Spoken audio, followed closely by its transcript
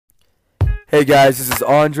Hey guys, this is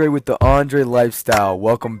Andre with the Andre Lifestyle.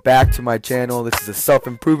 Welcome back to my channel. This is a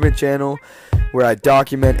self-improvement channel where I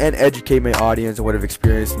document and educate my audience on what I've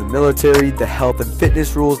experienced in the military, the health and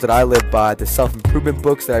fitness rules that I live by, the self-improvement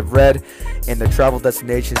books that I've read, and the travel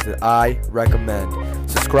destinations that I recommend.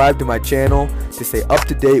 Subscribe to my channel to stay up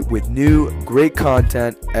to date with new great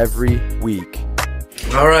content every week.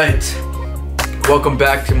 Alright, welcome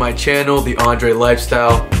back to my channel, the Andre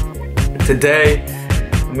Lifestyle. Today,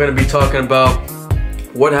 I'm going to be talking about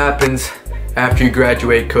what happens after you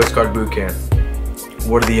graduate Coast Guard Bootcamp.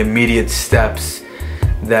 What are the immediate steps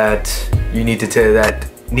that you need to take, that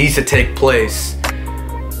needs to take place,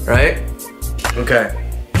 right? Okay.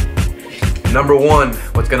 Number one,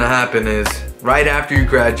 what's going to happen is right after you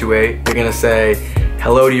graduate, you're going to say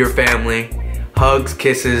hello to your family, hugs,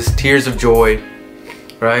 kisses, tears of joy,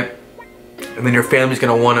 right? And then your family's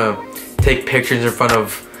going to want to take pictures in front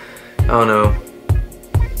of, I don't know,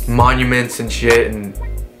 monuments and shit, and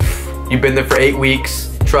you've been there for 8 weeks.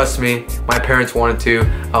 Trust me, my parents wanted to.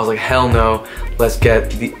 I was like, hell no, let's get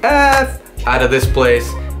the F out of this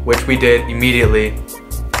place, which we did immediately.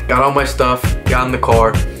 Got all my stuff, got in the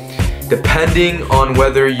car. Depending on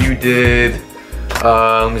whether you did,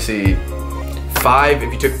 let me see,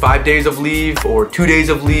 if you took 5 days of leave, or 2 days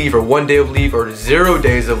of leave, or 1 day of leave, or 0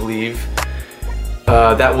 days of leave,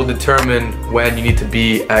 that will determine when you need to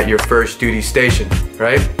be at your first duty station,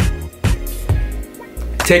 right?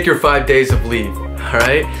 Take your 5 days of leave,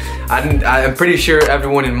 alright? I'm pretty sure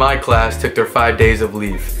everyone in my class took their 5 days of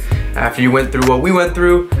leave. After you went through what we went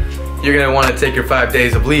through, you're gonna want to take your 5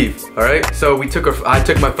 days of leave, alright? So I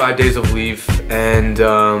took my 5 days of leave, and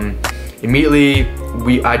immediately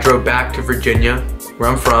I drove back to Virginia, where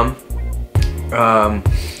I'm from,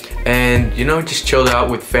 and you know, just chilled out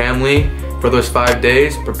with family for those 5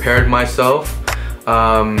 days, prepared myself,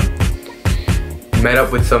 met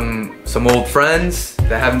up with some old friends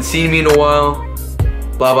that haven't seen me in a while,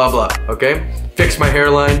 blah blah blah, okay? Fixed my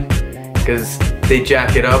hairline, because they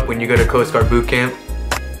jack it up when you go to Coast Guard Bootcamp,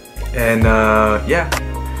 and yeah.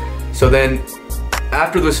 So then,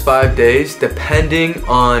 after those 5 days, depending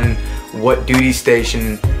on what duty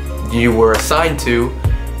station you were assigned to,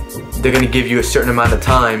 they're gonna give you a certain amount of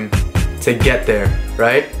time to get there,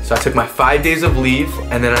 right? So I took my 5 days of leave,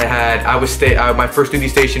 and then my first duty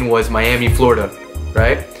station was Miami, Florida,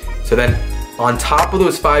 right? So then on top of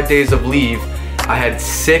those 5 days of leave, I had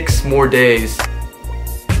 6 more days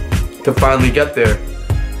to finally get there.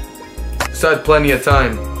 So I had plenty of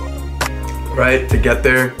time, right, to get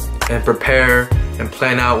there and prepare and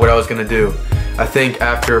plan out what I was gonna do. I think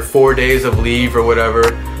after 4 days of leave or whatever,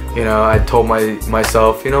 you know, I told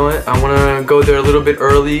myself, you know what, I wanna go there a little bit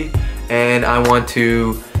early, and I want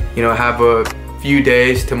to, you know, have a few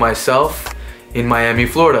days to myself in Miami,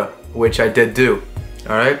 Florida, which I did do,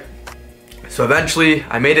 all right? So eventually,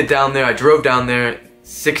 I made it down there. I drove down there,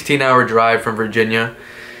 16-hour drive from Virginia.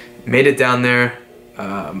 Made it down there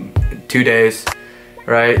in 2 days,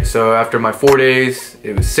 right? So after my 4 days,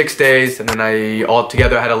 it was 6 days, and then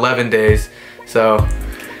altogether I had 11 days. So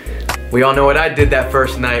we all know what I did that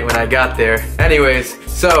first night when I got there. Anyways,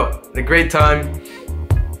 so the great time.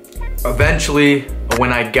 Eventually,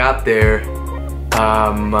 when I got there,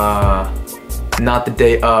 not the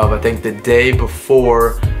day of, I think the day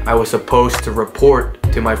before I was supposed to report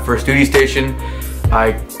to my first duty station,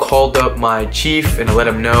 I called up my chief and I let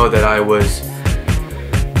him know that I was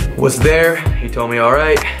there. He told me all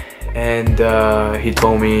right, and he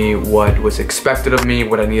told me what was expected of me,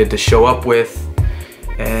 what I needed to show up with,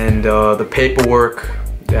 and the paperwork.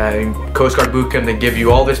 In Coast Guard Bootcamp, they give you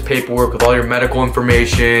all this paperwork with all your medical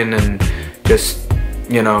information and just,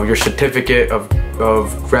 you know, your certificate of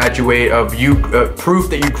proof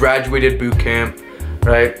that you graduated boot camp,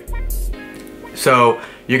 right? So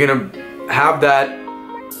you're gonna have that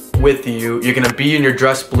with you. You're gonna be in your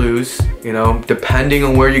dress blues, you know, depending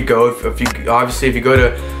on where you go. If you go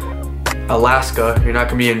to Alaska, you're not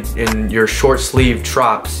gonna be in your short sleeve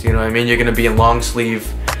trops, you know what I mean? You're gonna be in long sleeve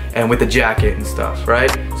and with a jacket and stuff,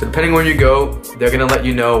 right? So depending where you go, they're gonna let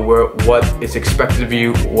you know what is expected of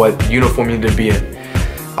you, what uniform you need to be in.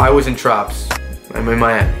 I was in trops. I'm in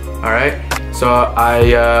Miami, all right? So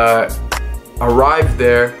I arrived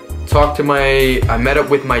there, I met up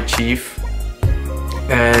with my chief,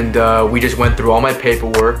 and we just went through all my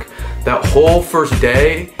paperwork. That whole first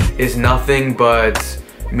day is nothing but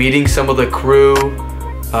meeting some of the crew,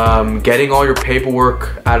 getting all your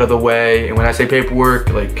paperwork out of the way. And when I say paperwork,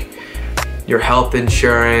 like your health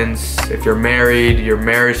insurance, if you're married, your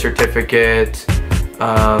marriage certificate,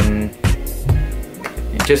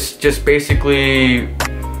 just basically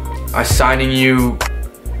assigning you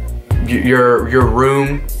your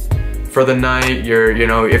room for the night.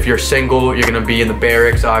 If you're single, you're gonna be in the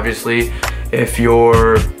barracks, obviously. If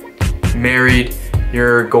you're married,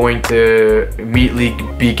 you're going to immediately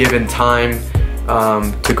be given time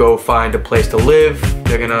to go find a place to live.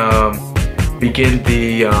 They're gonna begin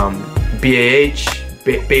the BAH,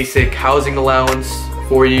 basic housing allowance,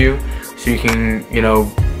 for you, so you can,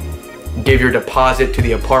 give your deposit to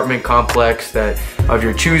the apartment complex of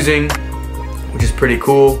your choosing, which is pretty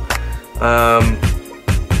cool.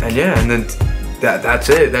 And yeah, and then that's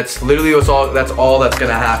it. That's literally that's all that's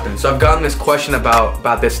gonna happen. So I've gotten this question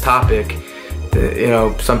about this topic.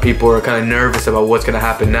 Some people are kind of nervous about what's gonna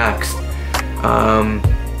happen next.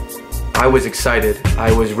 I was excited.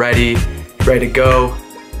 I was ready to go.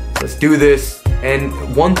 Let's do this. And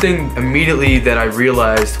one thing immediately that I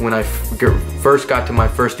realized when I first got to my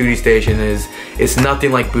first duty station is it's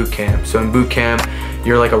nothing like boot camp. So in boot camp,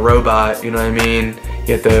 you're like a robot, you know what I mean?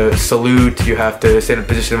 You have to salute, you have to stay in a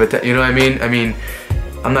position of attention, you know what I mean? I mean,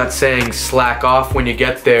 I'm not saying slack off when you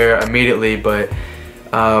get there immediately, but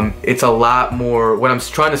it's a lot more, what I'm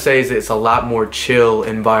trying to say is it's a lot more chill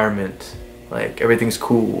environment. Like, everything's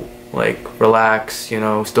cool. Like, relax,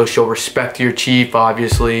 still show respect to your chief,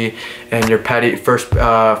 obviously, and your first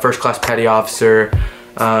class petty officer.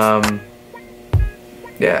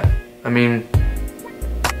 Yeah, I mean,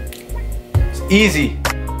 it's easy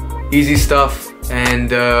stuff, and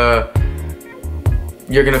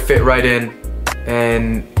you're gonna fit right in,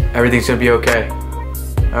 and everything's gonna be okay.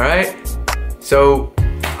 All right. So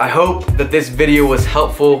I hope that this video was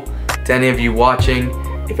helpful to any of you watching.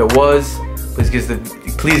 If it was,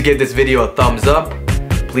 please give this video a thumbs up.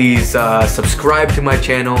 Please subscribe to my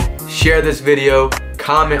channel, share this video,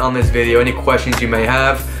 comment on this video, any questions you may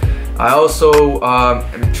have. I also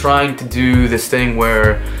am trying to do this thing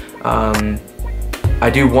where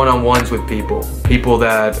I do one-on-ones with people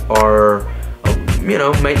that are,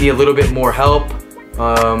 might need a little bit more help,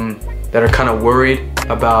 that are kind of worried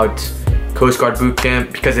about Coast Guard boot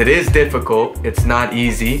camp, because it is difficult, it's not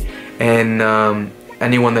easy, and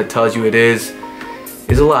anyone that tells you it is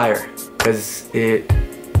a liar, because it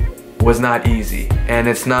was not easy, and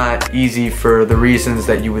it's not easy for the reasons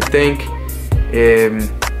that you would think.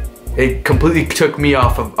 It completely took me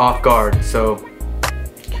off guard. So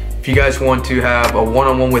if you guys want to have a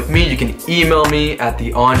one-on-one with me, you can email me at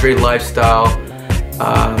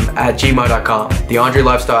theandrelifestyle@gmail.com.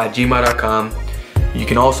 theandrelifestyle@gmail.com. You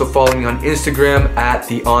can also follow me on Instagram at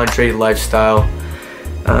theandrelifestyle.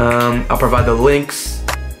 I'll provide the links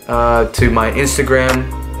to my Instagram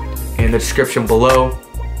in the description below.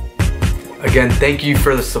 Again, thank you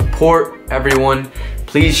for the support, everyone.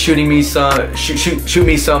 Please shoot me some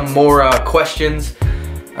more questions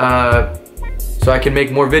so I can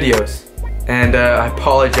make more videos. And I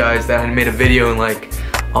apologize that I made a video in like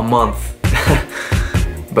a month,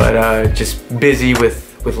 but just busy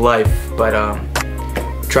with life. But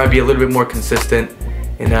try to be a little bit more consistent,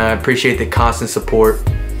 and I appreciate the constant support.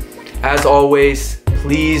 As always,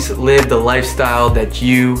 please live the lifestyle that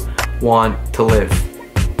you want to live.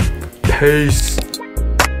 Peace.